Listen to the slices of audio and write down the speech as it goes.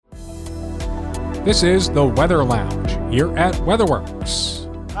This is the Weather Lounge here at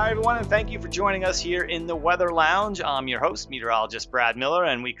WeatherWorks. Hi, everyone, and thank you for joining us here in the Weather Lounge. I'm your host, meteorologist Brad Miller,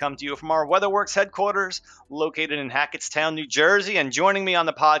 and we come to you from our WeatherWorks headquarters located in Hackettstown, New Jersey. And joining me on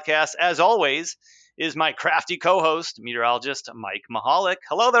the podcast, as always, is my crafty co-host, meteorologist Mike Mahalik.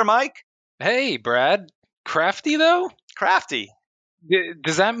 Hello there, Mike. Hey, Brad. Crafty, though? Crafty.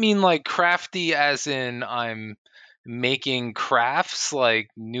 Does that mean like crafty as in I'm making crafts, like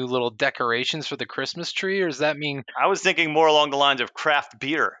new little decorations for the Christmas tree, or does that mean... I was thinking more along the lines of craft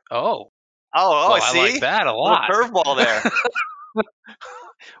beer. Oh, well, I see? like that a lot. Curveball there.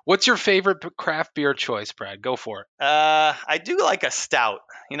 What's your favorite craft beer choice, Brad? Go for it. I do like a stout.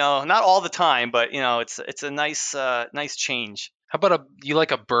 Not all the time, but it's a nice change. How about you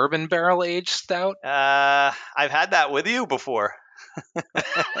like a bourbon barrel aged stout? I've had that with you before.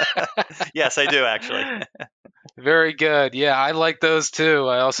 Yes, I do actually. Very good. Yeah, I like those too.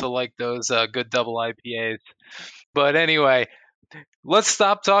 I also like those good double IPAs. But anyway, let's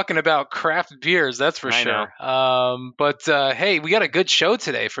stop talking about craft beers. That's for sure. But hey, we got a good show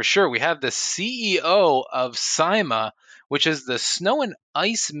today for sure. We have the CEO of SIMA, which is the Snow and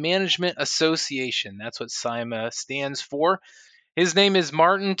Ice Management Association. That's what SIMA stands for. His name is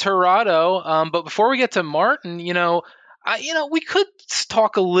Martin Tirado. But before we get to Martin, we could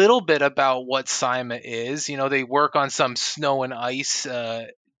talk a little bit about what SIMA is. They work on some snow and ice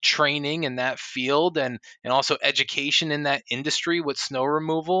training in that field and also education in that industry with snow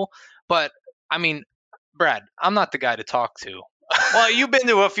removal. But, Brad, I'm not the guy to talk to. Well, you've been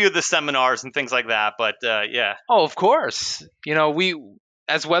to a few of the seminars and things like that, but yeah. Oh, of course. We,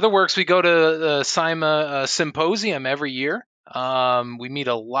 as WeatherWorks, we go to the SIMA symposium every year. We meet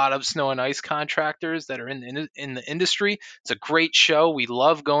a lot of snow and ice contractors that are in the industry. It's a great show. We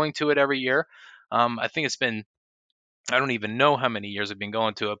love going to it every year. I think it's been, I don't even know how many years I've been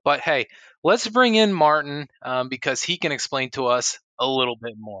going to it. But hey, let's bring in Martin because he can explain to us a little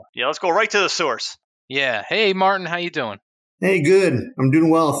bit more. Yeah, let's go right to the source. Yeah. Hey, Martin, how you doing? Hey, good. I'm doing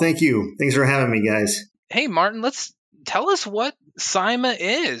well. Thank you. Thanks for having me, guys. Hey, Martin, tell us what SIMA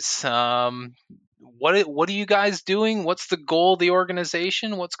is. What are you guys doing? What's the goal of the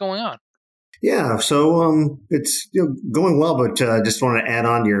organization? What's going on? Yeah, so it's going well, but just want to add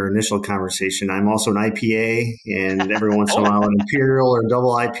on to your initial conversation. I'm also an IPA, and every once in a while an Imperial or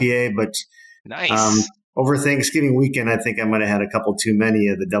double IPA. But nice. Over Thanksgiving weekend, I think I might have had a couple too many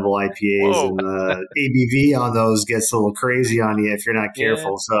of the double IPAs, and the ABV on those gets a little crazy on you if you're not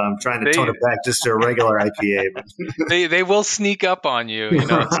careful. So I'm trying to tone it back just to a regular IPA. But they will sneak up on you,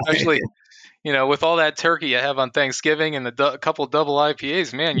 especially. With all that turkey you have on Thanksgiving and a couple double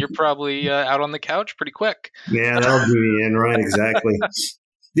IPAs, man, you're probably out on the couch pretty quick. Yeah, that'll do me in, right? Exactly.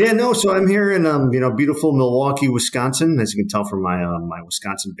 Yeah, no. So I'm here in beautiful Milwaukee, Wisconsin. As you can tell from my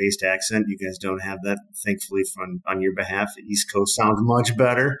Wisconsin-based accent, you guys don't have that, thankfully, on your behalf. The East Coast sounds much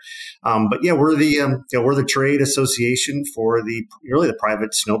better. But yeah, we're the trade association for the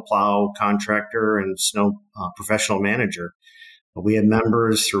private snowplow contractor and snow professional manager. We have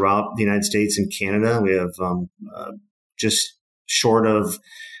members throughout the United States and Canada. We have just short of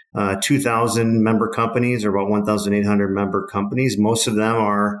 2,000 member companies, or about 1,800 member companies. Most of them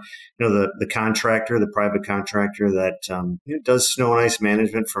are, the contractor, the private contractor that does snow and ice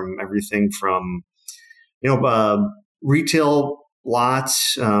management from everything from, retail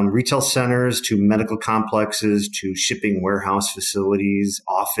lots, retail centers to medical complexes to shipping warehouse facilities,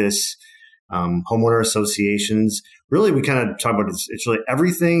 office, homeowner associations. Really, we kind of talk about it's really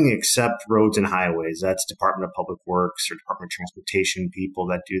everything except roads and highways. That's Department of Public Works or Department of Transportation people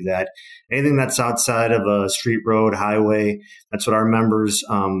that do that. Anything that's outside of a street, road, highway, that's what our members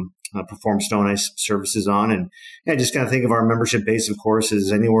perform snow and ice services on. And just kind of think of our membership base, of course,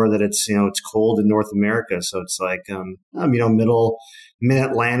 as anywhere that it's it's cold in North America. So it's like middle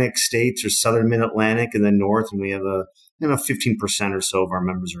Mid-Atlantic states or southern Mid-Atlantic, and then north, and we have 15% or so of our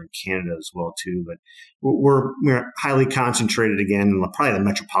members are in Canada as well too. But we're highly concentrated again in probably the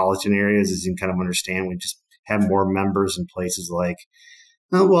metropolitan areas, as you can kind of understand. We just have more members in places like,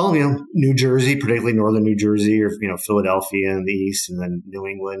 New Jersey, particularly northern New Jersey, or Philadelphia in the east, and then New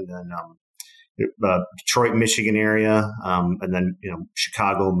England, and Detroit, Michigan area, and then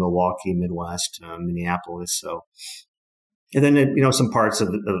Chicago, Milwaukee, Midwest, Minneapolis. So, and then some parts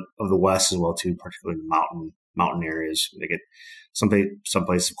of the West as well too, particularly the mountain areas. They get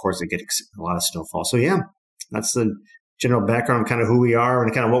someplace, of course, they get a lot of snowfall. So yeah, that's the general background, kind of who we are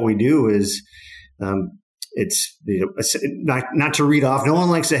and kind of what we do is. It's not to read off. No one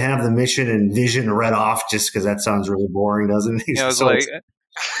likes to have the mission and vision read off just because that sounds really boring, doesn't it?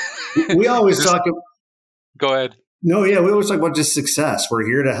 We always talk. Go ahead. No, yeah, we always talk about just success. We're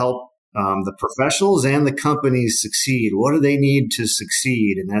here to help the professionals and the companies succeed. What do they need to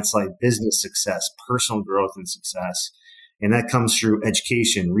succeed? And that's like business success, personal growth and success. And that comes through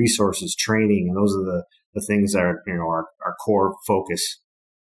education, resources, training. And those are the things that are, our core focus.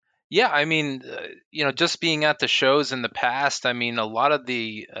 Yeah, I mean, just being at the shows in the past, I mean, a lot of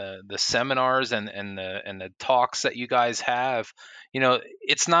the seminars and the talks that you guys have,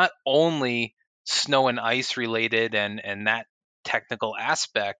 it's not only snow and ice related and that technical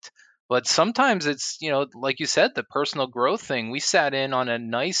aspect, but sometimes it's, like you said, the personal growth thing. We sat in on a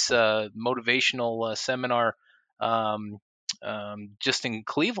nice motivational seminar um, just in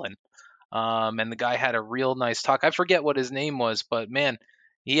Cleveland, and the guy had a real nice talk. I forget what his name was, but man,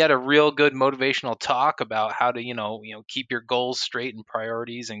 he had a real good motivational talk about how to, keep your goals straight and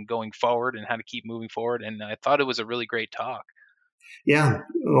priorities and going forward and how to keep moving forward. And I thought it was a really great talk. Yeah.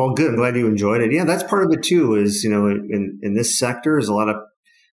 Well, good. I'm glad you enjoyed it. Yeah, that's part of it too, is, in this sector is a lot of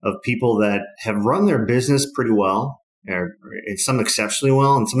people that have run their business pretty well, or some exceptionally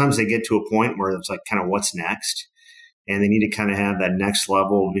well. And sometimes they get to a point where it's like kind of what's next. And they need to kind of have that next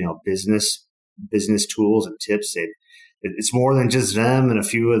level, business tools and tips. It's more than just them and a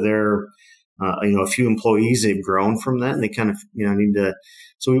few of their, a few employees. They've grown from that, and they kind of, need to.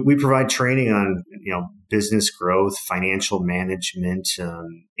 So we provide training on, business growth, financial management,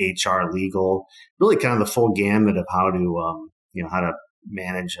 HR, legal, really kind of the full gamut of how to, how to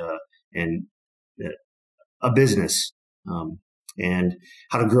manage a business, and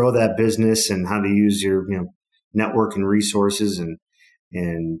how to grow that business, and how to use your, network and resources,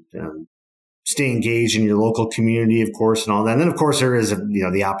 and stay engaged in your local community, of course, and all that. And then, of course, there is,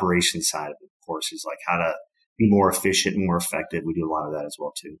 the operations side of it, of course, is like how to be more efficient and more effective. We do a lot of that as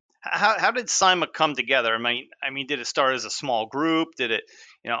well, too. How did SIMA come together? I mean, did it start as a small group? Did it,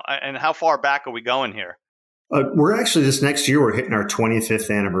 and how far back are we going here? We're actually, this next year, we're hitting our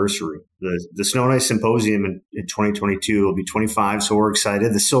 25th anniversary. The Snow and Ice Symposium in 2022 will be 25, so we're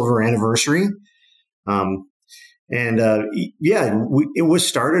excited. The silver anniversary. It was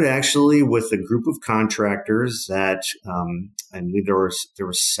started actually with a group of contractors that I believe there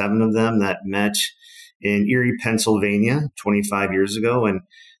were 7 of them that met in Erie, Pennsylvania, 25 years ago, and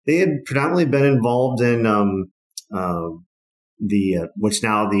they had predominantly been involved in what's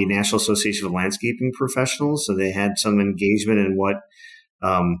now the National Association of Landscaping Professionals. So they had some engagement in what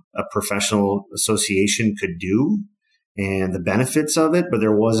a professional association could do and the benefits of it, but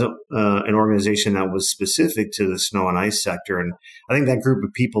there wasn't an organization that was specific to the snow and ice sector. And I think that group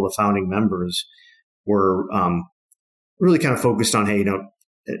of people, the founding members, were really kind of focused on, hey,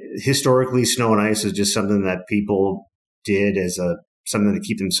 historically, snow and ice is just something that people did as something to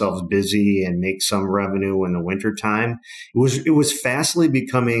keep themselves busy and make some revenue in the wintertime. It was fastly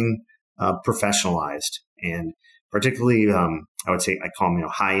becoming professionalized, and particularly, I would say, I call them,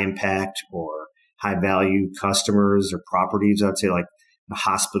 high impact or high value customers or properties. I'd say like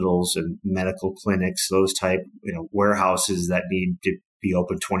hospitals and medical clinics, those type, warehouses that need to be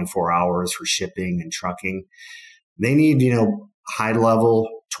open 24 hours for shipping and trucking. They need, high level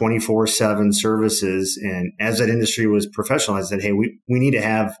 24/7 services. And as that industry was professionalized, said, hey, we need to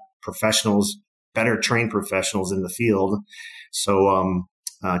have professionals, better trained professionals in the field. So,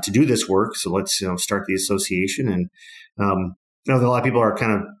 to do this work. So let's, start the association. And, a lot of people are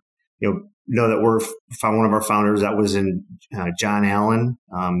kind of, know that we're one of our founders. That was in John Allen.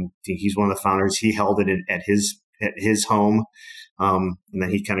 He's one of the founders. He held it at his home, and then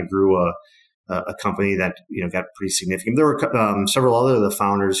he kind of grew a company that got pretty significant. There were several other of the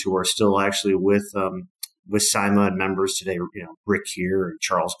founders who are still actually with SIMA and members today. Rick here and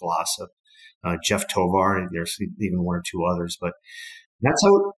Charles Glossa, Jeff Tovar, and there's even 1 or 2 others. But that's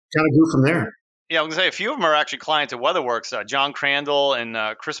how it kind of grew from there. Yeah, I was going to say a few of them are actually clients of WeatherWorks. John Crandall and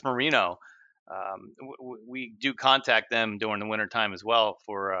Chris Marino. We do contact them during the wintertime as well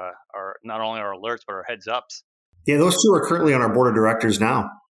for our not only our alerts but our heads ups. Yeah, those 2 are currently on our board of directors now.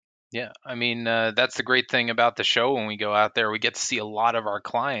 Yeah, I mean, that's the great thing about the show. When we go out there, we get to see a lot of our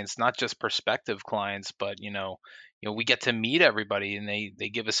clients, not just prospective clients, but we get to meet everybody, and they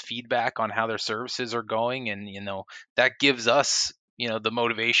give us feedback on how their services are going, and that gives us the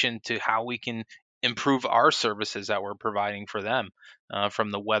motivation to how we can improve our services that we're providing for them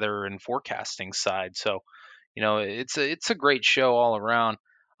from the weather and forecasting side. So, it's a great show all around.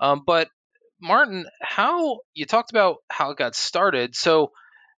 But Martin, how you talked about how it got started. So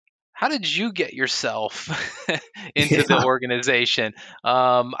how did you get yourself into the organization?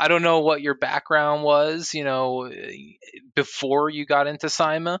 I don't know what your background was, before you got into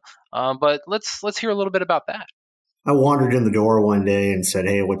SIMA, but let's hear a little bit about that. I wandered in the door one day and said,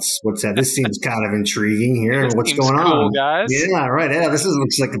 "Hey, what's that? This seems kind of intriguing here. What's going cool, on, guys?" Yeah, right. Yeah,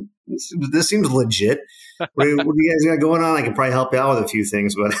 looks like this seems legit. What do you guys got going on? I can probably help you out with a few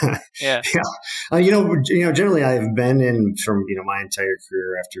things, but yeah. Generally I've been in from, my entire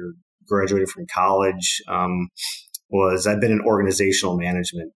career after graduating from college, I've been in organizational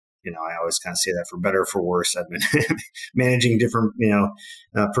management. I always kind of say that for better or for worse. I've been managing different,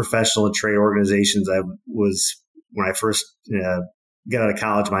 professional and trade organizations. When I first got out of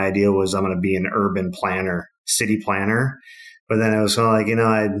college, my idea was I'm going to be an urban planner, city planner. But then I was kind of like,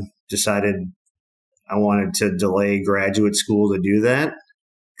 I decided I wanted to delay graduate school to do that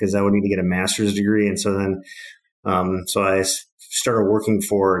because I would need to get a master's degree. And so then, so I started working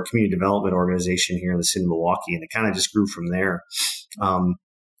for a community development organization here in the city of Milwaukee, and it kind of just grew from there.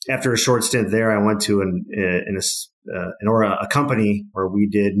 After a short stint there, I went to a company where we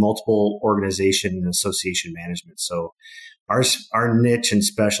did multiple organization and association management. So our niche and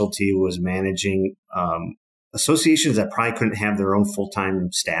specialty was managing associations that probably couldn't have their own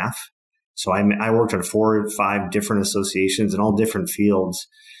full-time staff. So I worked on 4 or 5 different associations in all different fields.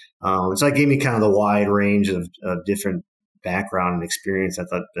 So that gave me kind of the wide range of different background and experience. I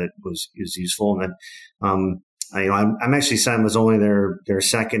thought that was useful. And then, I'm actually was only their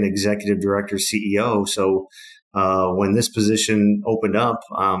second executive director CEO. So when this position opened up,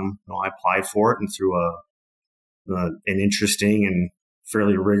 I applied for it, and through an interesting and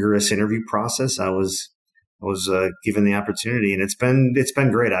fairly rigorous interview process, I was given the opportunity, and it's been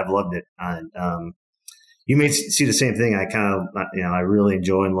great. I've loved it. You may see the same thing. I really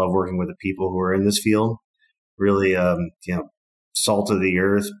enjoy and love working with the people who are in this field. Really, salt of the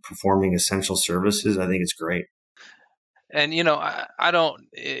earth, performing essential services. I think it's great. And, I don't,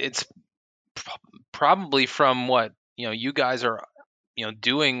 it's probably from what, you guys are,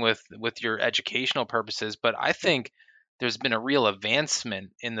 doing with your educational purposes, but I think there's been a real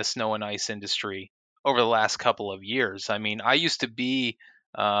advancement in the snow and ice industry over the last couple of years. I mean, I used to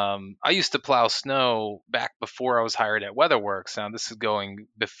plow snow back before I was hired at WeatherWorks. Now this is going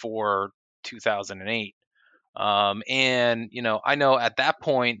before 2008. And I know at that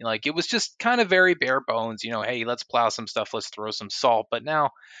point, like, it was just kind of very bare bones, hey, let's plow some stuff, let's throw some salt. But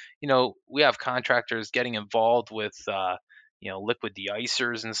now, we have contractors getting involved with, liquid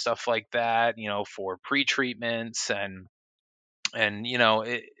de-icers and stuff like that, for pre-treatments, and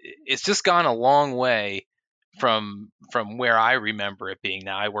it's just gone a long way from where I remember it being.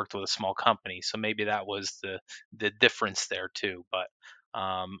 Now I worked with a small company, so maybe that was the difference there too. But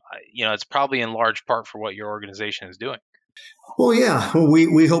it's probably in large part for what your organization is doing. Well, yeah,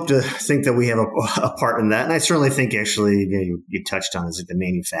 we hope to think that we have a part in that. And I certainly think, actually, you touched on, is like the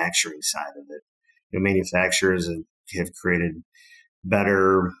manufacturing side of it. Manufacturers have created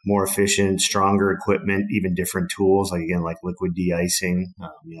better, more efficient, stronger equipment, even different tools, like liquid de-icing,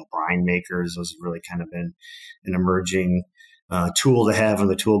 brine makers. Those have really kind of been an emerging tool to have in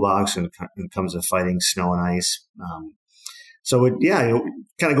the toolbox when it comes to fighting snow and ice. So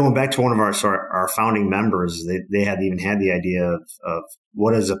kind of going back to one of our founding members, they had the idea of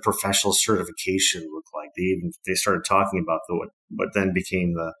what does a professional certification look like. They started talking about what then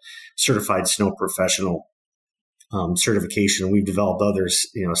became the Certified Snow Professional certification. We've developed others,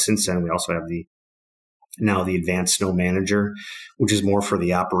 since then. We also have the Advanced Snow Manager, which is more for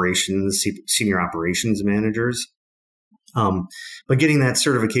the senior operations managers. But getting that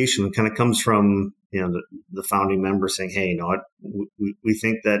certification kind of comes from, the founding member saying, hey, we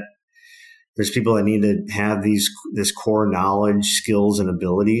think that there's people that need to have this core knowledge, skills, and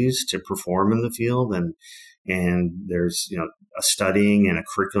abilities to perform in the field. And there's, a studying and a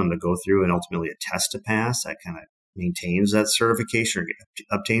curriculum to go through, and ultimately a test to pass that kind of maintains that certification or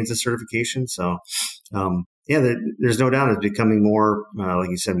obtains the certification. So, there's no doubt it's becoming more, like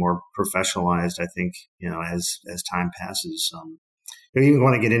you said, more professionalized, I think, as time passes. You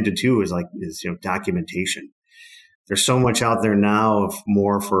want to get into too is documentation. There's so much out there now of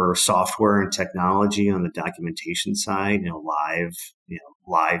more for software and technology on the documentation side,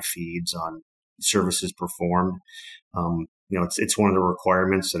 live feeds on services performed. It's one of the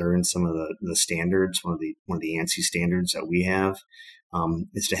requirements that are in some of the standards. One of the ANSI standards that we have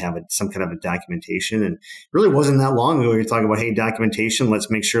is to have some kind of a documentation. And it really wasn't that long ago you're talking about, hey, documentation. Let's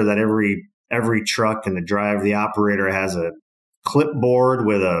make sure that every truck and the operator has a clipboard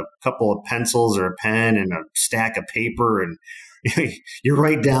with a couple of pencils or a pen and a stack of paper, and you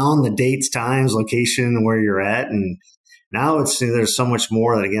write down the dates, times, location, and where you're at. And now there's so much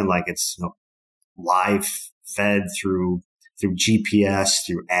more that, again, it's live fed through GPS,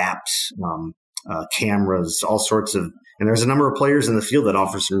 through apps, cameras, all sorts of, and there's a number of players in the field that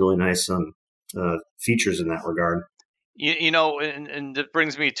offer some really nice features in that regard. And it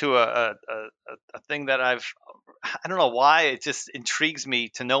brings me to a thing that I've I don't know why it just intrigues me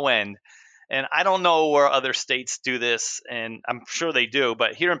to no end. And I don't know where other states do this, and I'm sure they do.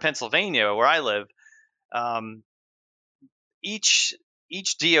 But here in Pennsylvania, where I live, um, each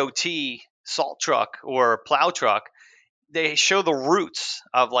DOT salt truck or plow truck, they show the routes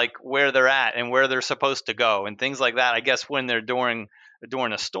of like where they're at and where they're supposed to go and things like that. I guess when they're during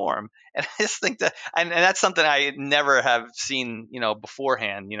a storm, and I just think that, and that's something I never have seen,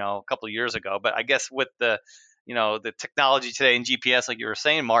 beforehand, a couple of years ago. But I guess with the the technology today and GPS, like you were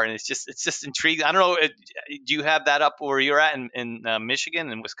saying, Martin, it's just intriguing. I don't know. Do you have that up where you're at in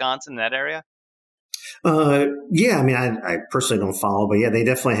Michigan and Wisconsin, that area? Yeah, I mean, I personally don't follow, but yeah, they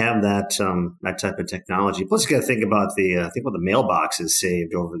definitely have that that type of technology. Plus, you got to think about the mailboxes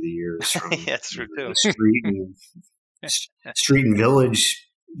saved over the years from yeah, that's true too. The street and village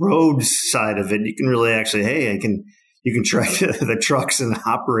roads side of it. You can really actually, you can track the trucks and the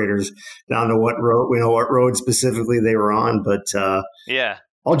operators down to what road specifically they were on. But yeah.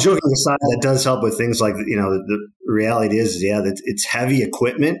 All joking aside, that does help with things like, the reality is that it's heavy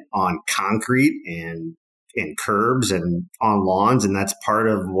equipment on concrete and curbs and on lawns. And that's part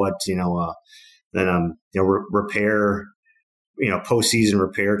of what, repair, postseason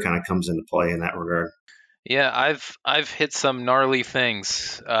repair kind of comes into play in that regard. Yeah, I've hit some gnarly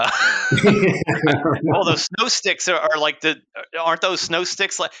things. Well, those snow sticks are like aren't those snow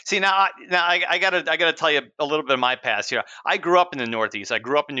sticks like? See, now I gotta tell you a little bit of my past here. I grew up in the Northeast. I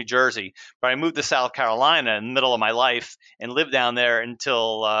grew up in New Jersey, but I moved to South Carolina in the middle of my life and lived down there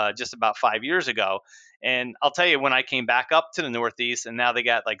until just about 5 years ago. And I'll tell you, when I came back up to the Northeast, and now they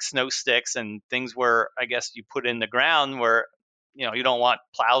got like snow sticks and things where I guess you put in the ground where you don't want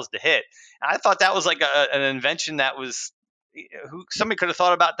plows to hit. And I thought that was like an invention that was somebody could have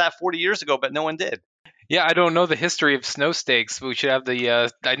thought about that 40 years ago, but no one did. Yeah, I don't know the history of snow stakes. We should have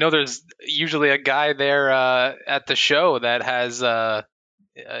I know there's usually a guy there at the show that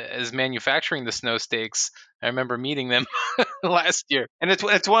is manufacturing the snow stakes. I remember meeting them last year. And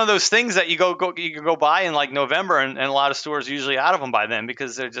it's one of those things that you can go buy in like November, and a lot of stores are usually out of them by then,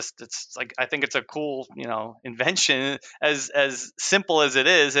 because it's like, I think it's a cool, invention. As simple as it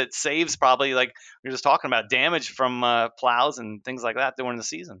is, it saves probably, like we were just talking about, damage from plows and things like that during the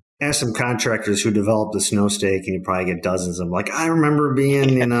season. Ask some contractors who developed the snow stake, and you probably get dozens of them. Like, I remember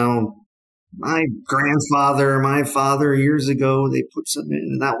being, my grandfather, my father, years ago, they put some in,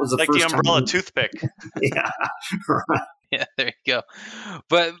 and that was the like first the umbrella time. Toothpick. Yeah, right. Yeah, there you go.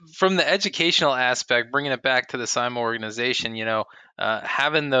 But from the educational aspect, bringing it back to the SIMA organization,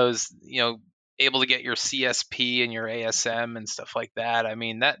 having those, able to get your CSP and your ASM and stuff like that. I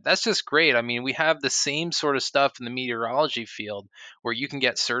mean, that's just great. I mean, we have the same sort of stuff in the meteorology field where you can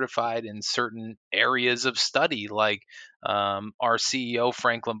get certified in certain areas of study. Like our CEO,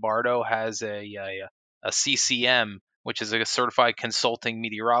 Frank Lombardo, has a CCM, which is a certified consulting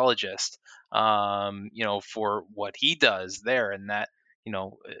meteorologist, for what he does there. And that,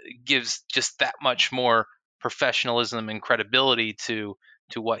 gives just that much more professionalism and credibility to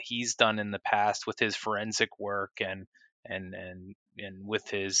what he's done in the past with his forensic work and with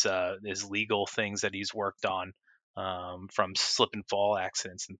his legal things that he's worked on, from slip and fall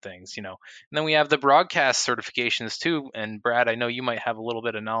accidents and things, And then we have the broadcast certifications too. And Brad, I know you might have a little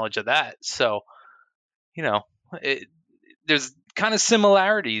bit of knowledge of that. So, there's kind of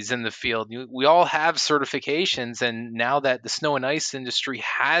similarities in the field. We all have certifications, and now that the snow and ice industry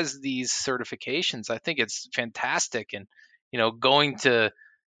has these certifications, I think it's fantastic. And going to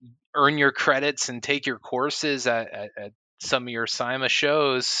earn your credits and take your courses at some of your SIMA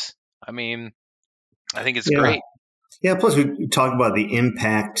shows, I mean, I think it's great. Yeah, plus we talk about the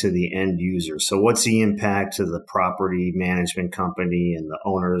impact to the end user. So what's the impact to the property management company and the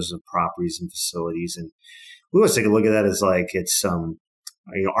owners of properties and facilities? And we always take a look at that as like, it's,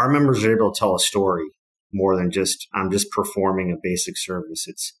 our members are able to tell a story more than just, I'm just performing a basic service.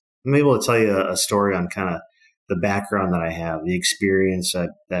 I'm able to tell you a story on kind of the background that I have, the experience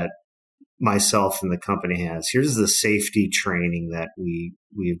that myself and the company has. Here's the safety training that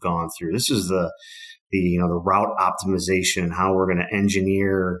we've gone through. This is the route optimization and how we're going to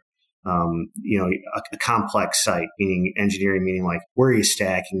engineer, a complex site, meaning like, where are you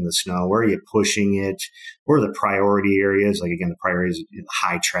stacking the snow? Where are you pushing it? Where are the priority areas? Like, again, the priorities,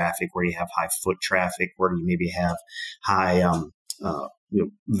 high traffic, where you have high foot traffic, where do you maybe have high,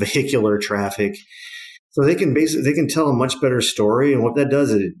 vehicular traffic. So they can tell a much better story. And what that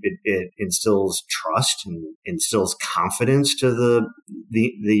does is it instills trust and instills confidence to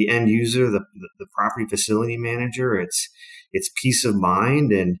the end user, the property facility manager. It's peace of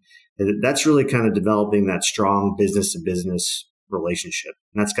mind. And that's really kind of developing that strong business to business relationship.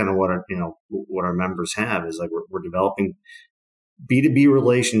 And that's kind of what what our members have is like we're developing B2B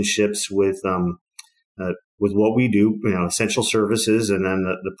relationships with what we do, essential services, and then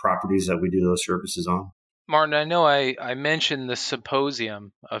the properties that we do those services on. Martin, I know I mentioned the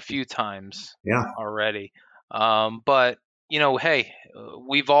symposium a few times already, but hey,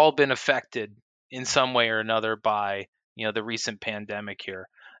 we've all been affected in some way or another by the recent pandemic here,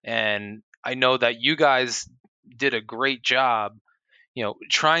 and I know that you guys did a great job,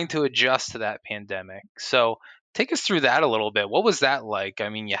 trying to adjust to that pandemic. So take us through that a little bit. What was that like? I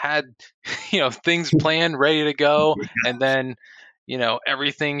mean, you had things planned, ready to go, and then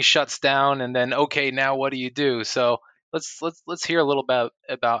everything shuts down, and then okay, now what do you do? So let's hear a little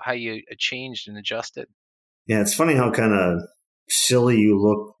about how you changed and adjusted. Yeah, it's funny how kind of silly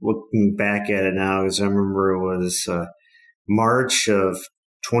you looking back at it now, because I remember it was March of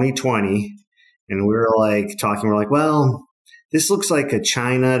 2020, and we were like talking. We're like, well, this looks like a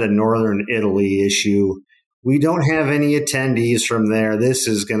China to Northern Italy issue. We don't have any attendees from there. This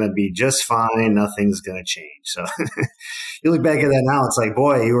is going to be just fine. Nothing's going to change. So you look back at that now, it's like,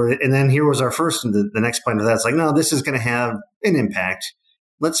 boy, and then here was our first, the next plan to that. It's like, no, this is going to have an impact.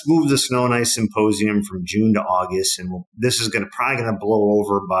 Let's move the Snow and Ice Symposium from June to August. And this is probably going to blow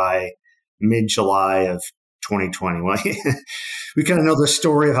over by mid-July of 2020. Well, we kind of know the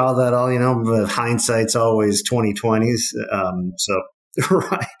story of how that all, but hindsight's always 2020s.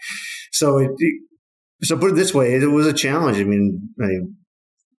 Right. So put it this way, it was a challenge. I mean,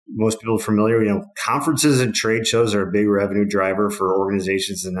 most people are familiar, conferences and trade shows are a big revenue driver for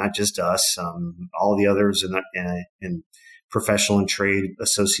organizations, and not just us. All the others and professional and trade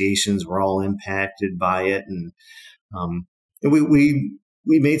associations were all impacted by it. And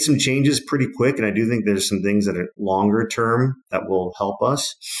we made some changes pretty quick. And I do think there's some things that are longer term that will help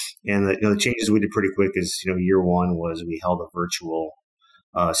us. And the changes we did pretty quick is, year one was we held a virtual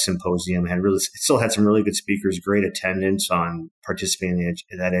symposium, still had some really good speakers, great attendance on participating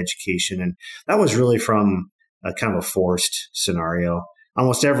in that education. And that was really from a kind of a forced scenario.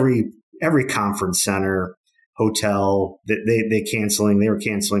 Almost every conference center, hotel, they were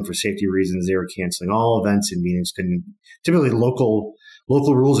canceling for safety reasons. They were canceling all events and meetings. Typically local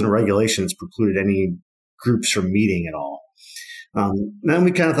rules and regulations precluded any groups from meeting at all. Then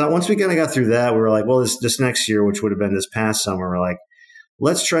we kind of thought, once we kind of got through that, we were like, well, this next year, which would have been this past summer, we're like,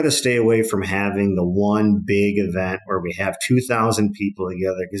 let's try to stay away from having the one big event where we have 2,000 people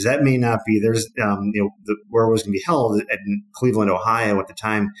together, because that may not be. There's where it was going to be held in Cleveland, Ohio at the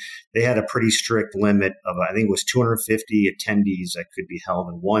time. They had a pretty strict limit of, I think it was 250 attendees that could be held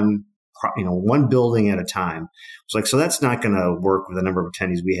in one building at a time. It's like, so that's not going to work with the number of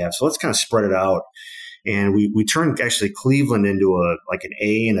attendees we have. So let's kind of spread it out. And we turned actually Cleveland into an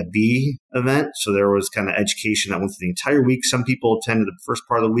A and a B event. So there was kind of education that went through the entire week. Some people attended the first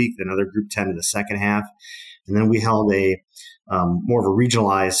part of the week, another group attended the second half. And then we held a more of a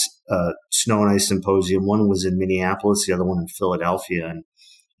regionalized Snow and Ice Symposium. One was in Minneapolis, the other one in Philadelphia.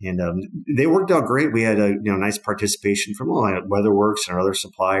 And they worked out great. We had a nice participation from WeatherWorks and our other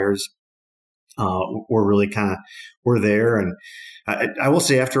suppliers. We're there. And I will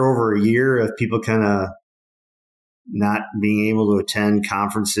say, after over a year of people kind of not being able to attend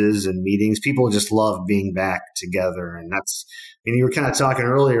conferences and meetings, people just love being back together. And you were kind of talking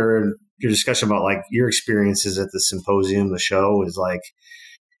earlier in your discussion about like your experiences at the symposium, the show is like,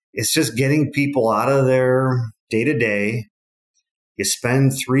 it's just getting people out of their day to day. You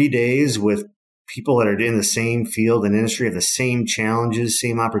spend 3 days with people that are in the same field and industry, have the same challenges,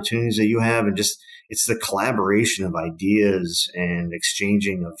 same opportunities that you have. And just, it's the collaboration of ideas and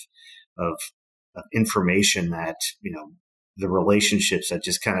exchanging of information that, the relationships that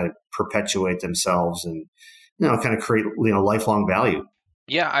just kind of perpetuate themselves and, kind of create, lifelong value.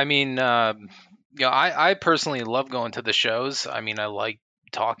 Yeah. I mean, I personally love going to the shows. I mean, I like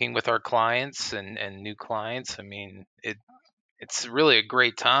talking with our clients and new clients. I mean, it's really a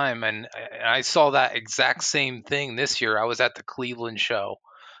great time. And I saw that exact same thing this year. I was at the Cleveland show.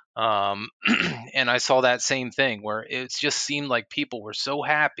 And I saw that same thing where it just seemed like people were so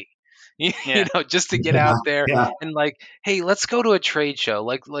happy, just to get out there and like, hey, let's go to a trade show.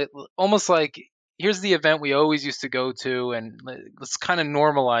 Like almost like, here's the event we always used to go to, and let's kind of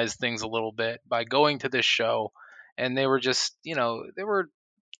normalize things a little bit by going to this show. And they were just, they were,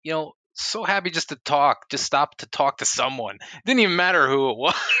 so happy just stop to talk to someone. Didn't even matter who it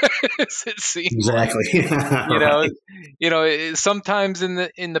was. It seemed Exactly. like, sometimes in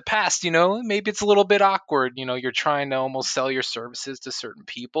the past, maybe it's a little bit awkward. You're trying to almost sell your services to certain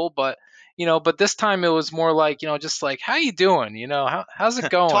people, but this time it was more like, just like, how you doing? How's it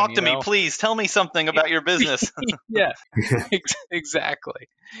going? Talk to me, please. Tell me something about your business. Yeah, exactly.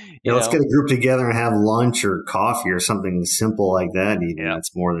 Yeah, let's get a group together and have lunch or coffee or something simple like that. Even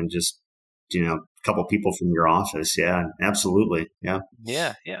that's more than just a couple people from your office. Yeah, absolutely. Yeah.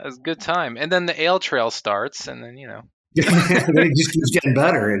 It was a good time. And then the ale trail starts, and then then it just keeps getting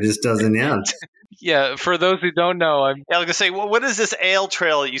better. It just doesn't end. Yeah, for those who don't know, I was gonna say, what is this ale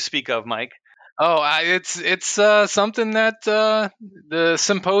trail that you speak of, Mike? Oh, it's something that the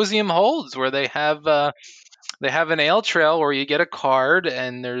symposium holds, where they have an ale trail where you get a card,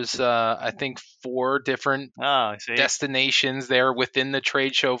 and there's I think 4 different destinations there within the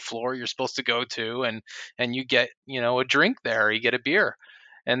trade show floor you're supposed to go to, and you get a drink there, you get a beer,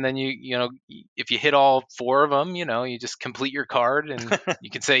 and then you if you hit all 4 of them, you just complete your card and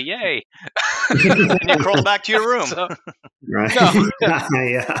you can say yay, and you crawl back to your room. So, right? No.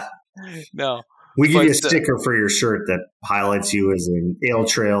 Yeah. No. We give you a sticker for your shirt that highlights you as an ale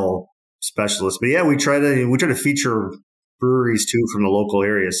trail specialist. But yeah, we try to feature breweries too from the local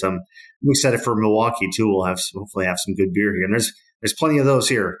area. So I'm excited for Milwaukee too. We'll hopefully have some good beer here, and there's plenty of those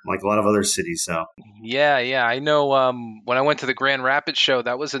here, like a lot of other cities. So yeah, I know. When I went to the Grand Rapids show,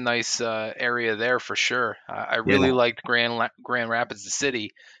 that was a nice area there for sure. I really liked Grand Rapids, the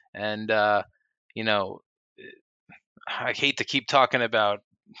city, and I hate to keep talking about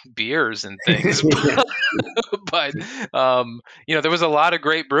beers and things, but there was a lot of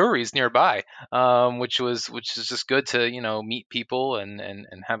great breweries nearby, which is just good to meet people and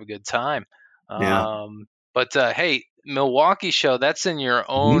have a good time. But hey, Milwaukee show, that's in your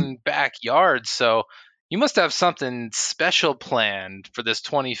own backyard, so you must have something special planned for this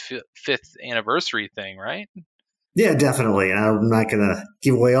 25th anniversary thing, right? Yeah, definitely. I'm not going to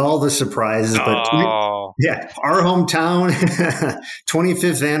give away all the surprises, but our hometown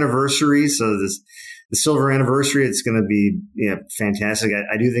 25th anniversary. So the silver anniversary, it's going to be fantastic.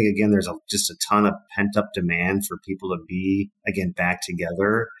 I do think, again, there's just a ton of pent up demand for people to be, again, back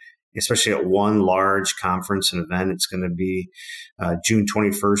together, especially at one large conference and event. It's going to be June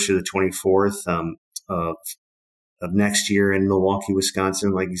 21st to the 24th of next year in Milwaukee,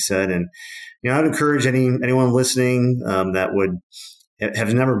 Wisconsin, like you said. And I'd encourage anyone listening that would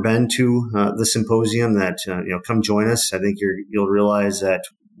have never been to the symposium that come join us. I think you'll realize that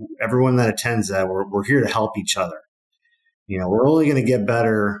everyone that attends that we're here to help each other. We're only going to get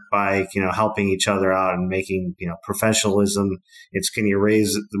better by helping each other out and making professionalism. It's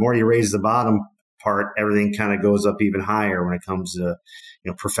the more you raise the bottom part, everything kind of goes up even higher when it comes to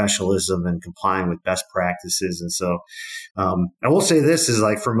professionalism and complying with best practices. And so I will say this is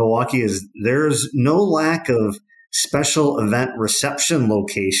like for Milwaukee is there's no lack of special event reception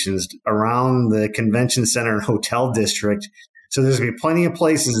locations around the convention center and hotel district. So there's going to be plenty of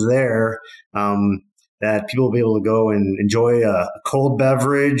places there that people will be able to go and enjoy a cold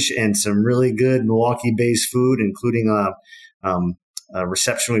beverage and some really good Milwaukee-based food, including a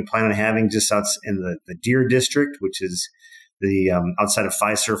reception we plan on having just out in the Deer District, which is the outside of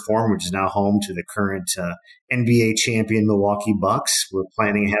Fiserv Forum, which is now home to the current NBA champion Milwaukee Bucks. We're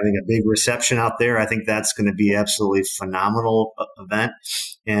planning on having a big reception out there. I think that's going to be absolutely phenomenal event.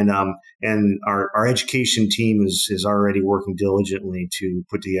 And our education team is already working diligently to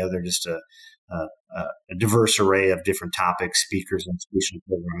put together just a diverse array of different topics, speakers, and solution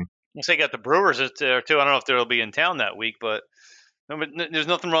programming. So you got the Brewers there too. I don't know if they'll be in town that week, but there's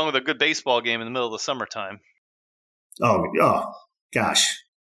nothing wrong with a good baseball game in the middle of the summertime. Oh gosh.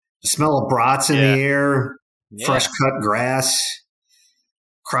 The smell of brats in the air, fresh cut grass,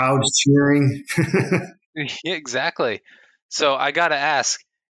 crowds cheering. Yeah, exactly. So I got to ask,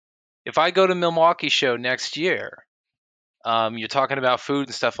 if I go to Milwaukee show next year, you're talking about food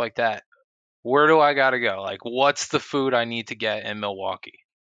and stuff like that. Where do I got to go? Like, what's the food I need to get in Milwaukee?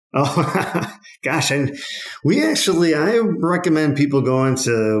 Oh, gosh. I recommend people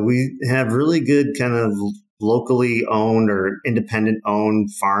we have really good kind of locally owned or independent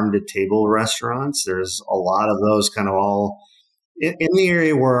owned farm to table restaurants. There's a lot of those kind of all in the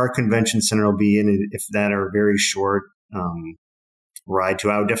area where our convention center will be in, if that are very short ride to.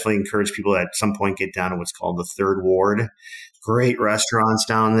 I would definitely encourage people at some point get down to what's called the Third Ward. Great restaurants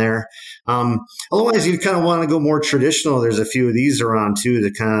down there. Otherwise, you kind of want to go more traditional. There's a few of these around too.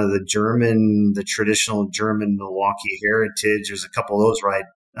 The traditional German Milwaukee heritage. There's a couple of those right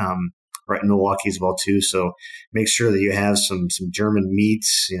in Milwaukee as well too. So make sure that you have some German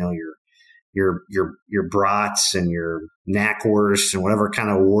meats. Your your brats and your knackwurst and whatever kind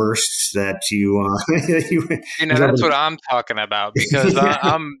of wursts that you That's what I'm talking about, because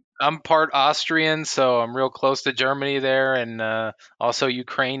Yeah. I'm part Austrian, so I'm real close to Germany there, and also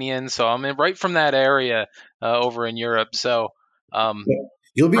Ukrainian, so I'm right from that area over in Europe. So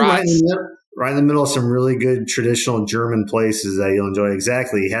You'll be brats, right in the middle of some really good traditional German places that you'll enjoy.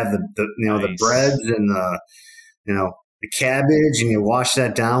 Exactly. You have the breads nice. and the cabbage, and you wash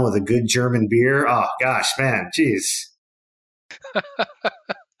that down with a good German beer. Oh gosh, man, jeez, I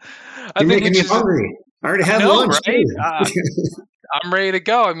you're think making we me should. hungry. I already I had know, lunch right? too. I'm ready to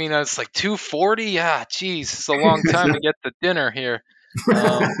go. I mean, it's like 2:40. Yeah, geez, it's a long time to get to dinner here.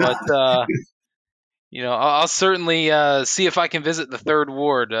 But I'll certainly see if I can visit the Third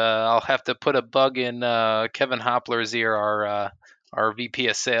Ward. I'll have to put a bug in Kevin Hopler's ear, our VP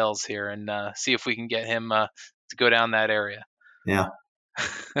of Sales here, and see if we can get him to go down that area. Yeah.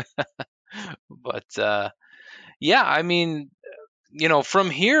 But yeah, I mean, from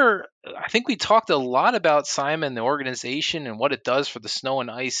here, I think we talked a lot about SIMA and the organization and what it does for the snow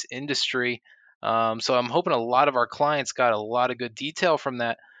and ice industry. So I'm hoping a lot of our clients got a lot of good detail from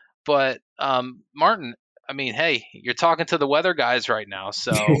that. But Martin, I mean, hey, you're talking to the weather guys right now.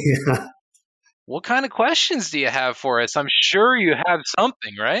 So Yeah. what kind of questions do you have for us? I'm sure you have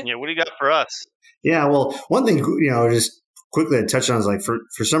something, right? Yeah, what do you got for us? Yeah. Well, one thing, just quickly to touch on is like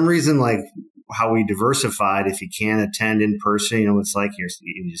for some reason, like how we diversified, if you can't attend in person, it's like you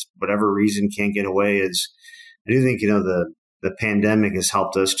just, whatever reason, can't get away, is I do think, the pandemic has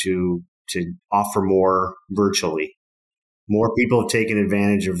helped us to offer more virtually. More people have taken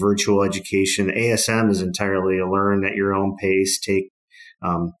advantage of virtual education. ASM is entirely a learn at your own pace. Take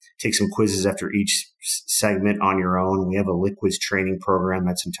some quizzes after each segment on your own. We have a liquids training program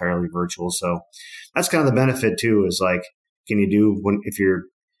that's entirely virtual. So that's kind of the benefit too, is like, can you do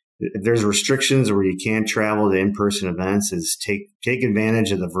if there's restrictions where you can't travel to in-person events, is take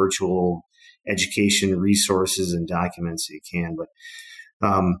advantage of the virtual education resources and documents that you can. But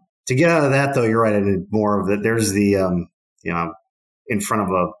to get out of that, though, you're right. I need more of it. There's in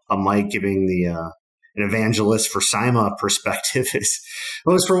front of a mic giving an evangelist for SIMA perspective is,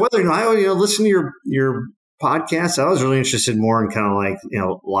 well, as for weather, I listen to your podcast. I was really interested more in kind of like,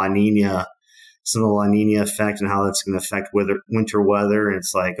 La Nina, some of the La Nina effect and how that's going to affect winter weather. And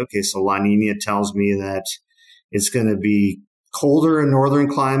it's like, okay, so La Nina tells me that it's going to be colder in northern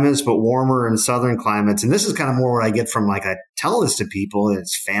climates, but warmer in southern climates. And this is kind of more what I get from, like, I tell this to people,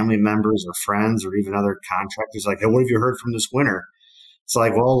 it's family members or friends or even other contractors, like, hey, what have you heard from this winter? It's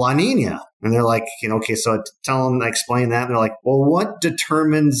like, well, La Nina. And they're like, okay, so I tell them, I explain that. And they're like, well, what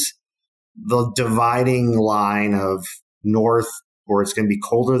determines the dividing line of north, where it's going to be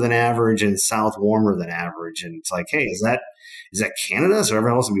colder than average, and south warmer than average? And it's like, hey, is that Canada? So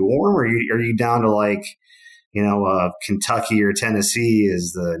everyone else will be warm? Or are you down to like, Kentucky or Tennessee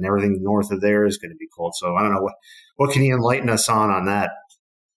and everything north of there is going to be cold? So I don't know, what can you enlighten us on that?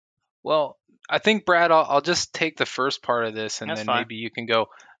 Well, I think, Brad, I'll just take the first part of this, and That's then fine. maybe you can go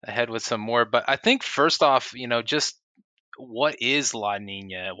ahead with some more. But I think first off, just what is La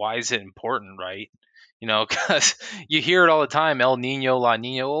Nina? Why is it important, right? Because you hear it all the time, El Nino, La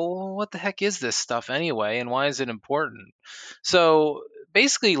Nina. Well, what the heck is this stuff anyway, and why is it important? So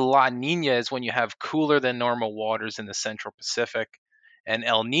basically, La Nina is when you have cooler than normal waters in the Central Pacific, and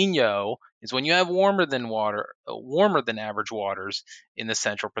El Nino is when you have warmer than average waters in the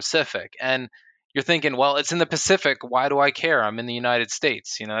Central Pacific. And you're thinking, well, it's in the Pacific. Why do I care? I'm in the United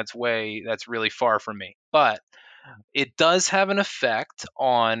States. That's really far from me. But it does have an effect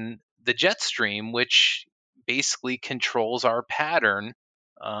on the jet stream, which basically controls our pattern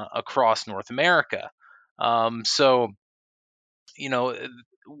across North America. So, you know,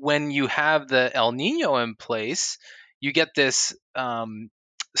 when you have the El Nino in place, you get this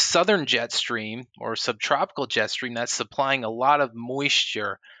southern jet stream or subtropical jet stream that's supplying a lot of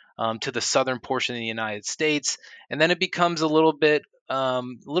moisture to the southern portion of the United States, and then it becomes a little bit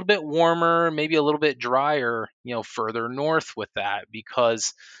warmer, maybe a little bit drier, further north with that,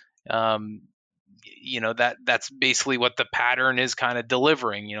 because um, that's basically what the pattern is kind of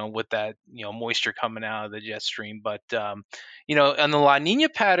delivering, with that moisture coming out of the jet stream. But on the La Nina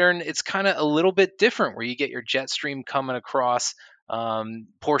pattern, it's kind of a little bit different, where you get your jet stream coming across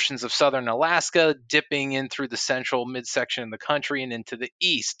portions of southern Alaska, dipping in through the central midsection of the country and into the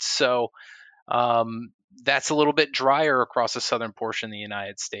east. So that's a little bit drier across the southern portion of the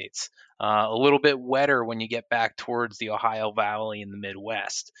United States. A little bit wetter when you get back towards the Ohio Valley in the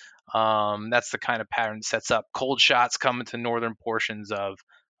Midwest. That's the kind of pattern that sets up cold shots coming to northern portions of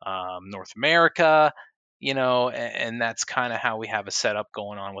North America, and that's kind of how we have a setup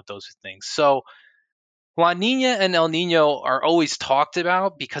going on with those things. So La Nina and El Nino are always talked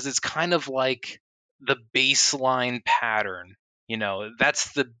about because it's kind of like the baseline pattern.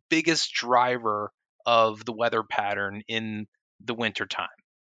 That's the biggest driver of the weather pattern in the wintertime.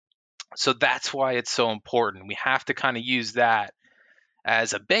 So that's why it's so important. We have to kind of use that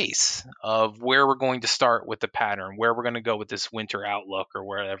as a base of where we're going to start with the pattern, where we're going to go with this winter outlook or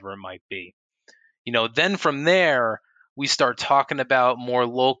wherever it might be. Then from there, we start talking about more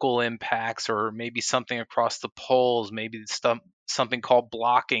local impacts or maybe something across the poles, maybe something called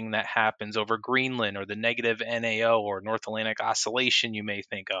blocking that happens over Greenland or the negative NAO or North Atlantic Oscillation you may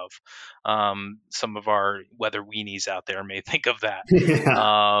think of. Some of our weather weenies out there may think of that.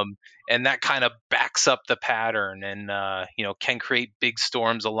 Yeah. And that kind of backs up the pattern and, can create big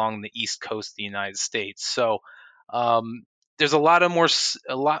storms along the east coast of the United States. So, there's a lot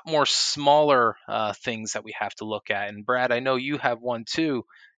more smaller things that we have to look at. And Brad, I know you have one too.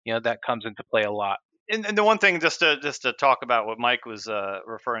 That comes into play a lot. And the one thing, just to talk about what Mike was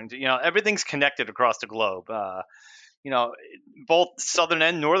referring to, everything's connected across the globe. Both southern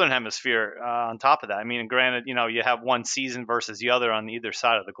and northern hemisphere. On top of that, I mean, granted, you have one season versus the other on either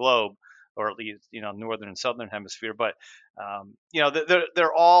side of the globe, or at least northern and southern hemisphere. But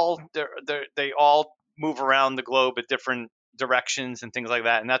they all move around the globe at different directions and things like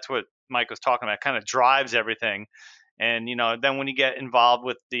that. And that's what Mike was talking about. It kind of drives everything. And then when you get involved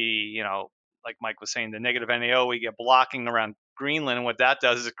with the like Mike was saying, the negative NAO, we get blocking around Greenland, and what that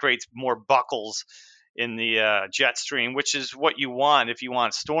does is it creates more buckles in the jet stream, which is what you want if you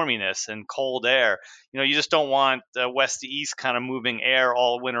want storminess and cold air. You just don't want west to east kind of moving air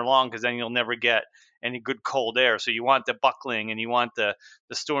all winter long, because then you'll never get any good cold air. So you want the buckling and you want the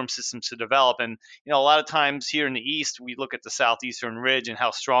storm systems to develop. And a lot of times here in the east, we look at the southeastern ridge and how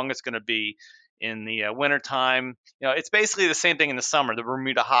strong it's going to be in the wintertime. It's basically the same thing in the summer, the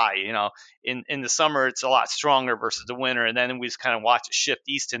Bermuda High. In the summer, it's a lot stronger versus the winter. And then we just kind of watch it shift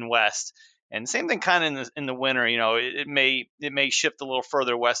east and west. And same thing kind of in the winter. It may shift a little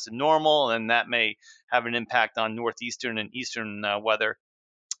further west than normal, and that may have an impact on northeastern and eastern weather.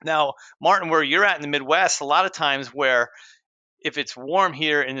 Now, Martin, where you're at in the Midwest, a lot of times where if it's warm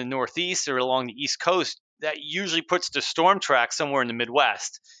here in the Northeast or along the East Coast, that usually puts the storm track somewhere in the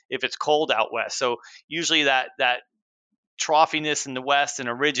Midwest if it's cold out west. So usually that troughiness in the west and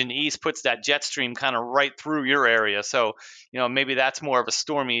a ridge in the east puts that jet stream kind of right through your area. So, maybe that's more of a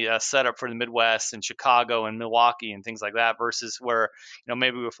stormy setup for the Midwest and Chicago and Milwaukee and things like that, versus where,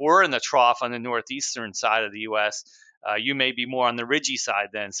 maybe if we're in the trough on the northeastern side of the U.S., you may be more on the ridgy side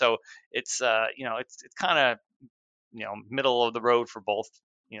then. So it's kind of, middle of the road for both,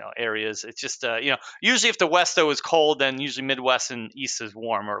 areas. It's just, usually if the West though is cold, then usually Midwest and East is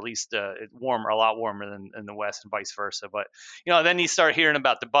warm, or at least it's warmer, a lot warmer than in the West and vice versa. But, then you start hearing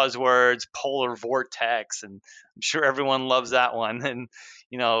about the buzzwords, polar vortex, and I'm sure everyone loves that one. And,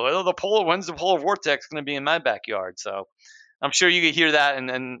 when's the polar vortex going to be in my backyard? So I'm sure you could hear that,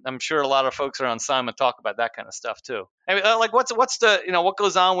 and I'm sure a lot of folks around SIMA talk about that kind of stuff too. I mean, like what's the what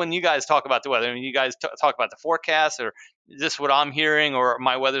goes on when you guys talk about the weather? I mean, you guys talk about the forecast, or is this what I'm hearing, or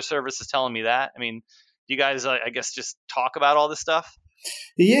my weather service is telling me that? I mean, you guys, I guess, just talk about all this stuff.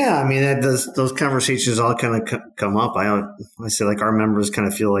 Yeah, I mean, those conversations all kind of come up. I say, like, our members kind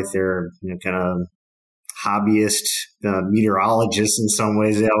of feel like they're kind of hobbyist meteorologists in some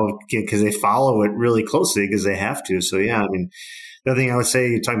ways, because they follow it really closely because they have to. So yeah, I mean, the other thing I would say,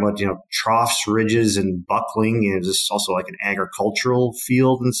 you're talking about troughs, ridges, and buckling. It's just also like an agricultural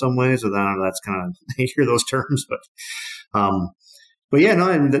field in some ways. So I don't know, that's kind of you hear those terms, but yeah, no,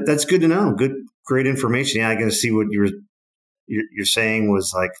 and that's good to know. Great information. Yeah, I got to see what you're saying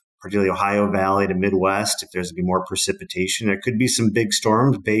was like, particularly Ohio Valley to Midwest, if there's to be more precipitation. There could be some big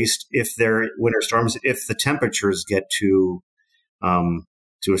storms based, if they're winter storms, if the temperatures get to a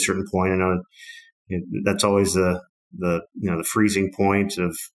certain point. I know that's always the freezing point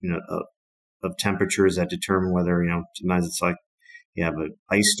of temperatures that determine whether, sometimes it's like you have an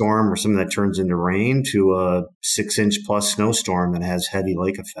ice storm or something that turns into rain, to a 6-inch plus snowstorm that has heavy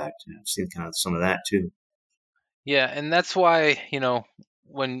lake effect. I've seen kind of some of that too. Yeah, and that's why,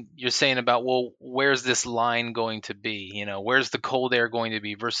 when you're saying about, well, where's this line going to be? Where's the cold air going to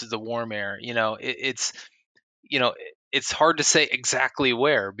be versus the warm air? It's hard to say exactly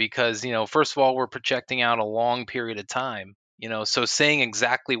where, because, first of all, we're projecting out a long period of time, so saying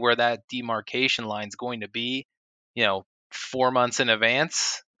exactly where that demarcation line is going to be, 4 months in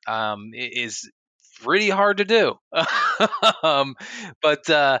advance, is pretty hard to do. um,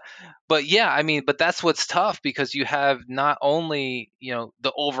 but yeah, I mean, but that's what's tough, because you have not only,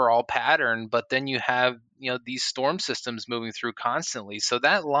 the overall pattern, but then you have, these storm systems moving through constantly. So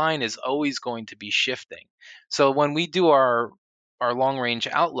that line is always going to be shifting. So when we do our long range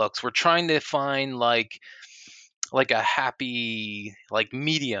outlooks, we're trying to find like a happy like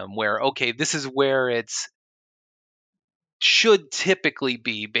medium where, okay, this is where it's should typically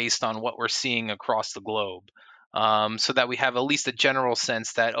be based on what we're seeing across the globe, so that we have at least a general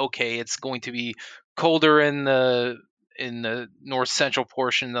sense that, okay, it's going to be colder in the north central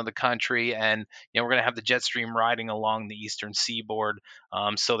portion of the country, and we're going to have the jet stream riding along the eastern seaboard,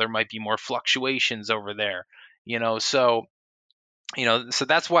 so there might be more fluctuations over there, so so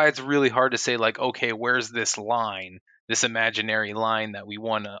that's why it's really hard to say, like, okay, where's this line, this imaginary line that we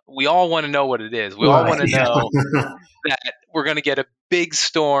all want to know what it is. We all want to know that we're going to get a big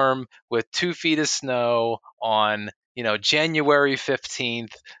storm with 2 feet of snow on, January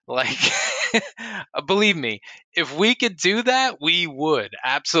 15th. Like, believe me, if we could do that, we would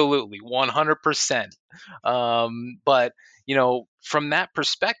absolutely 100%. But, from that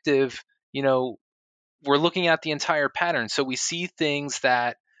perspective, we're looking at the entire pattern. So we see things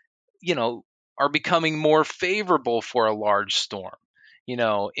that, are becoming more favorable for a large storm, in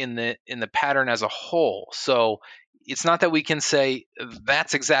the pattern as a whole. So it's not that we can say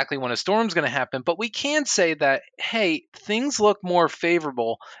that's exactly when a storm's going to happen, but we can say that, hey, things look more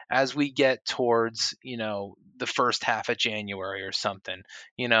favorable as we get towards, the first half of January or something,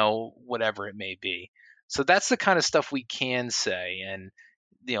 whatever it may be. So that's the kind of stuff we can say. And,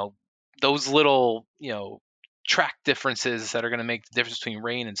 those little, track differences that are going to make the difference between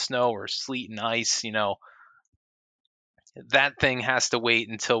rain and snow or sleet and ice, that thing has to wait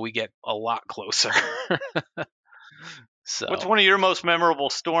until we get a lot closer. So what's one of your most memorable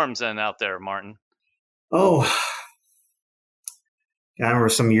storms then out there, Martin? Oh, I remember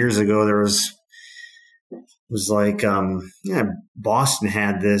some years ago there was like, Boston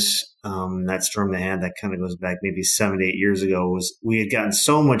had this, that storm they had that kind of goes back maybe 7 to 8 years ago, was we had gotten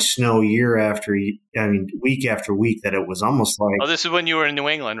so much snow week after week, that it was almost like. Oh, this is when you were in New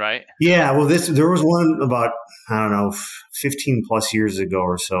England, right? Yeah. Well, there was one about, I don't know, 15 plus years ago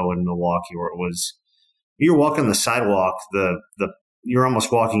or so in Milwaukee, where it was, you're walking the sidewalk, you're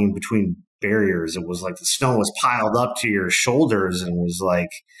almost walking in between barriers. It was like the snow was piled up to your shoulders, and it was like,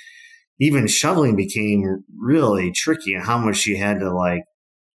 even shoveling became really tricky, and how much you had to like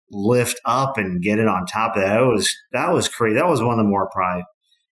lift up and get it on top of that. That was crazy. That was one of the probably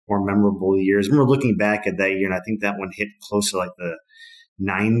more memorable years. I remember looking back at that year, and I think that one hit close to like the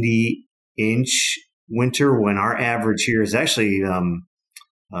 90-inch winter, when our average here is actually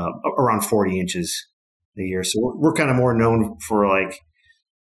around 40 inches a year. So we're kind of more known for like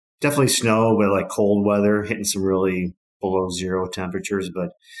definitely snow, but like cold weather, hitting some really below zero temperatures.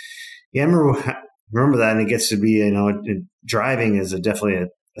 But yeah, I remember that, and it gets to be, driving is definitely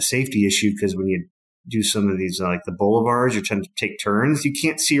a safety issue, because when you do some of these, like the boulevards, you're trying to take turns, you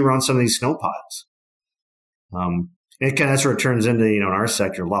can't see around some of these snow piles. It kind of sort of turns into, in our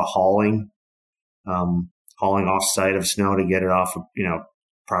sector, a lot of hauling off site of snow to get it off of,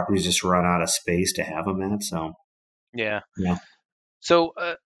 properties just run out of space to have them at. So, yeah. Yeah. So,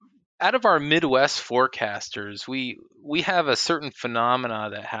 out of our Midwest forecasters, we have a certain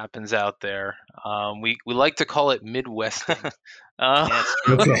phenomena that happens out there. We like to call it Midwesting. Okay.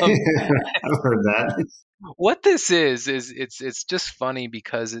 I've heard that. What this is it's just funny,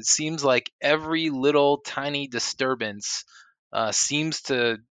 because it seems like every little tiny disturbance seems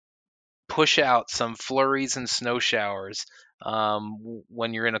to push out some flurries and snow showers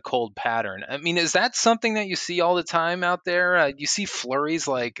when you're in a cold pattern. I mean, is that something that you see all the time out there? You see flurries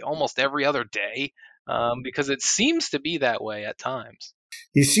like almost every other day, because it seems to be that way at times.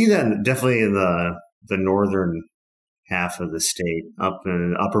 You see that definitely in the northern half of the state, up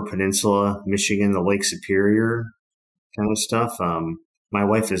in the Upper Peninsula, Michigan, the Lake Superior kind of stuff. My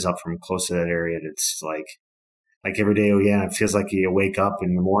wife is up from close to that area, and it's like every day, it feels like you wake up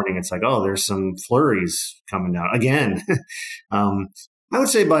in the morning, it's like, oh, there's some flurries coming down again. I would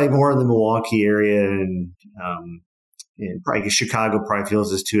say by more in the Milwaukee area, and probably Chicago probably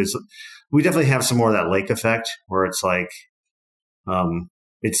feels this too. We definitely have some more of that lake effect, where it's like,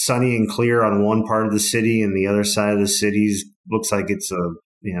 it's sunny and clear on one part of the city, and the other side of the city looks like it's a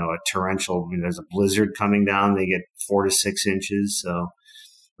torrential. There's a blizzard coming down. They get 4 to 6 inches. So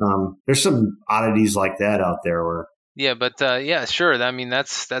there's some oddities like that out there. Yeah, but yeah, sure. I mean,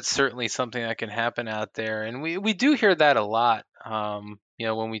 that's certainly something that can happen out there, and we do hear that a lot.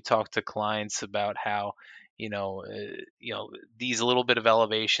 When we talk to clients about how these little bit of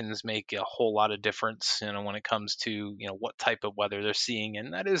elevations make a whole lot of difference, when it comes to, what type of weather they're seeing.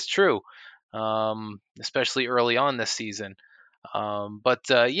 And that is true, especially early on this season.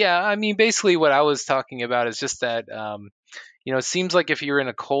 Basically what I was talking about is just that, it seems like if you're in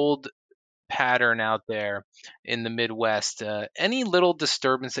a cold pattern out there in the Midwest, any little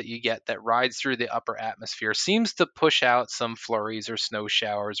disturbance that you get that rides through the upper atmosphere seems to push out some flurries or snow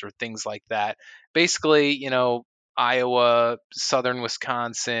showers or things like that. Basically, Iowa, southern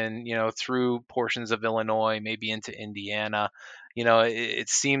Wisconsin, through portions of Illinois, maybe into Indiana. It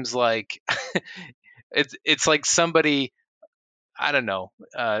seems like it's like somebody, I don't know,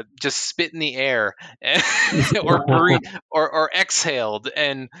 just spit in the air or breathe or exhaled,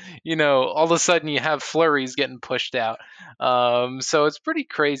 and all of a sudden you have flurries getting pushed out. So it's pretty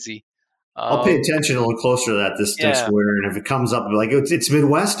crazy. I'll pay attention a little closer to that this next winter, and if it comes up, like it's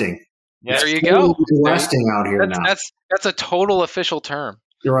Midwesting. Yeah, there you go. Midwesting out here now. That's a total official term.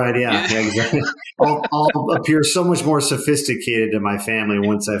 You're right. Yeah, exactly. I'll appear so much more sophisticated to my family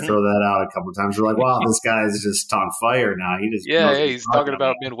once I throw that out a couple of times. We're like, wow, this guy's just on fire now. He's talking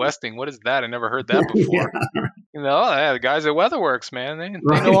about Midwesting. What is that? I never heard that before. The guys at WeatherWorks, man, they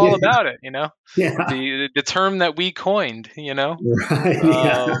know all about it. The term that we coined. Right.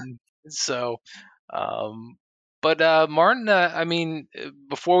 Yeah. But Martin,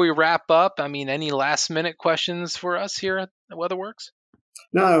 before we wrap up, any last minute questions for us here at WeatherWorks?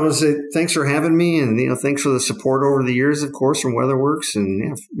 No, I was thanks for having me, and thanks for the support over the years, of course, from WeatherWorks,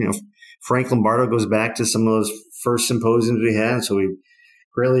 and Frank Lombardo goes back to some of those first symposiums we had, so we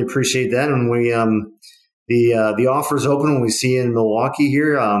greatly appreciate that. And we the offer's open when we see you in Milwaukee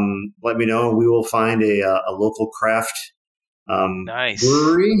here. Let me know, and we will find a local craft nice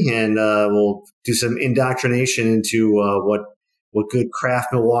brewery, and we'll do some indoctrination into what good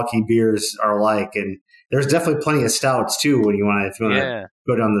craft Milwaukee beers are like. And there's definitely plenty of stouts too if you want to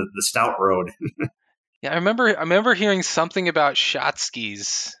go down the stout road. Yeah, I remember hearing something about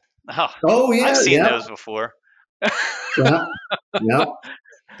Shotskis. Oh yeah, I've seen those before. Yeah.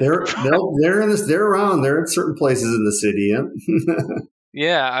 They're around. They're at certain places in the city.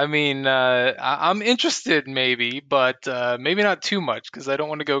 Yeah, I'm interested maybe, but maybe not too much because I don't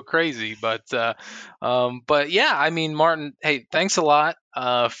want to go crazy. But yeah, Martin, hey, thanks a lot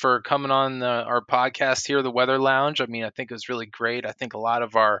for coming on our podcast here, the Weather Lounge. I think it was really great. I think a lot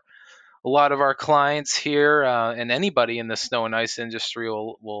of our clients here and anybody in the snow and ice industry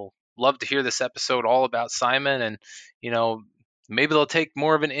will love to hear this episode all about SIMA, and maybe they'll take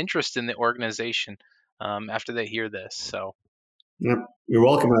more of an interest in the organization after they hear this. So. Yep. You're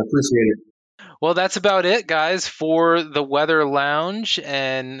welcome. I appreciate it. Well, that's about it, guys, for the Weather Lounge.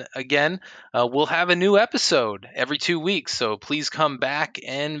 And again, we'll have a new episode every 2 weeks. So please come back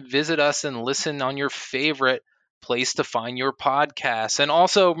and visit us and listen on your favorite place to find your podcasts. And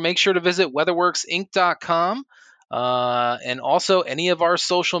also make sure to visit weatherworksinc.com and also any of our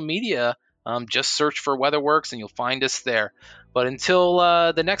social media. Just search for WeatherWorks and you'll find us there. But until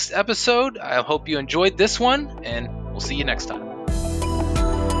the next episode, I hope you enjoyed this one, and we'll see you next time.